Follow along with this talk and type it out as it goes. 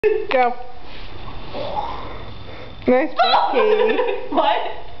Go. Nice butt, Katie. What?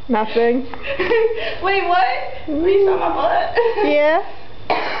 Nothing. Wait, what? You saw my butt? Yeah.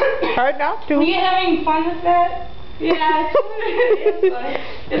 Hard not to. Are you having fun with that? Yeah, it's fun.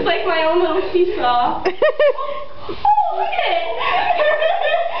 It's like my own little seesaw. Oh, look at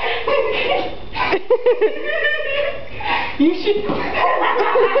it! You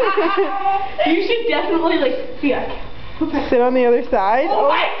should definitely Sit on the other side. Oh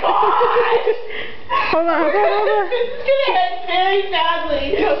my god! Hold on. This is gonna end very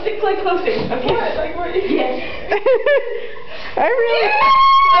badly. No, sit closer. Okay. What? Like what? Yes. I really.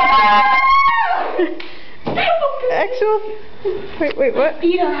 Actual. Wait, what?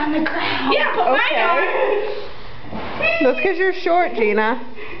 Feet are on the ground. Yeah, but mine are. That's because you're short, Gina.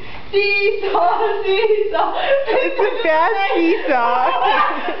 Seesaw. It's a bad seesaw.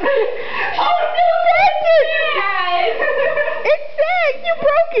 Oh no, that's it! It's sad. You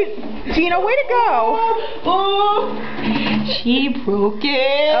broke it. Gina, way to go. Oh, she broke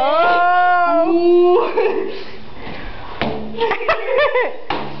it. Oh.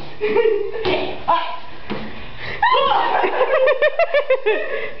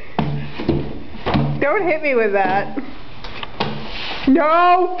 Don't hit me with that.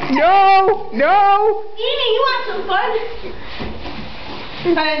 No. Edie, you want some fun?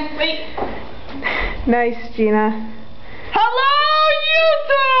 Wait. Nice, Gina. Hello,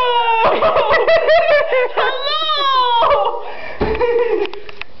 YouTube! Hello!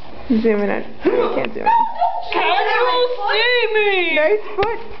 Zoom in. You can't zoom in. Can you see me? Nice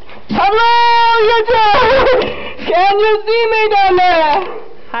foot. Hello, YouTube! Can you see me down there?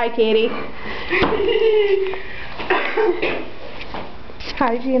 Hi, Katie.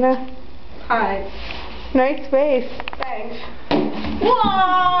 Hi, Gina. Hi. Nice face. Thanks. Whoa!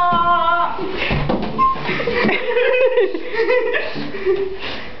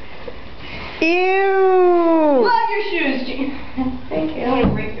 Ew! Love your shoes, Gina. Thank you. I'm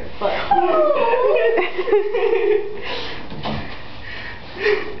gonna break your foot.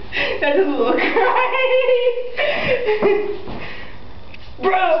 That doesn't look right.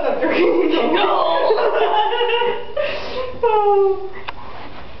 Bro, stop drinking. No. Oh.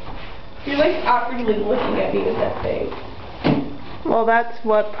 You're like awkwardly looking at me with that thing. Well, that's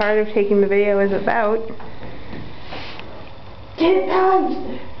what part of taking the video is about. Get it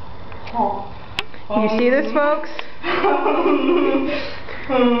done. Oh. You see this, folks?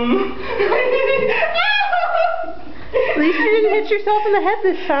 At least you didn't hit yourself in the head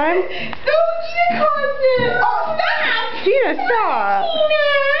this time. No, Gina caused it. Oh, stop. Gina, stop. Gina.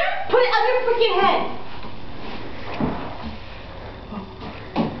 Put it on your freaking head.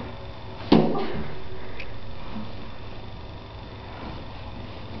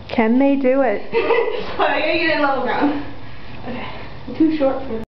 Can they do it? I gotta get it level ground. Okay. I'm too short for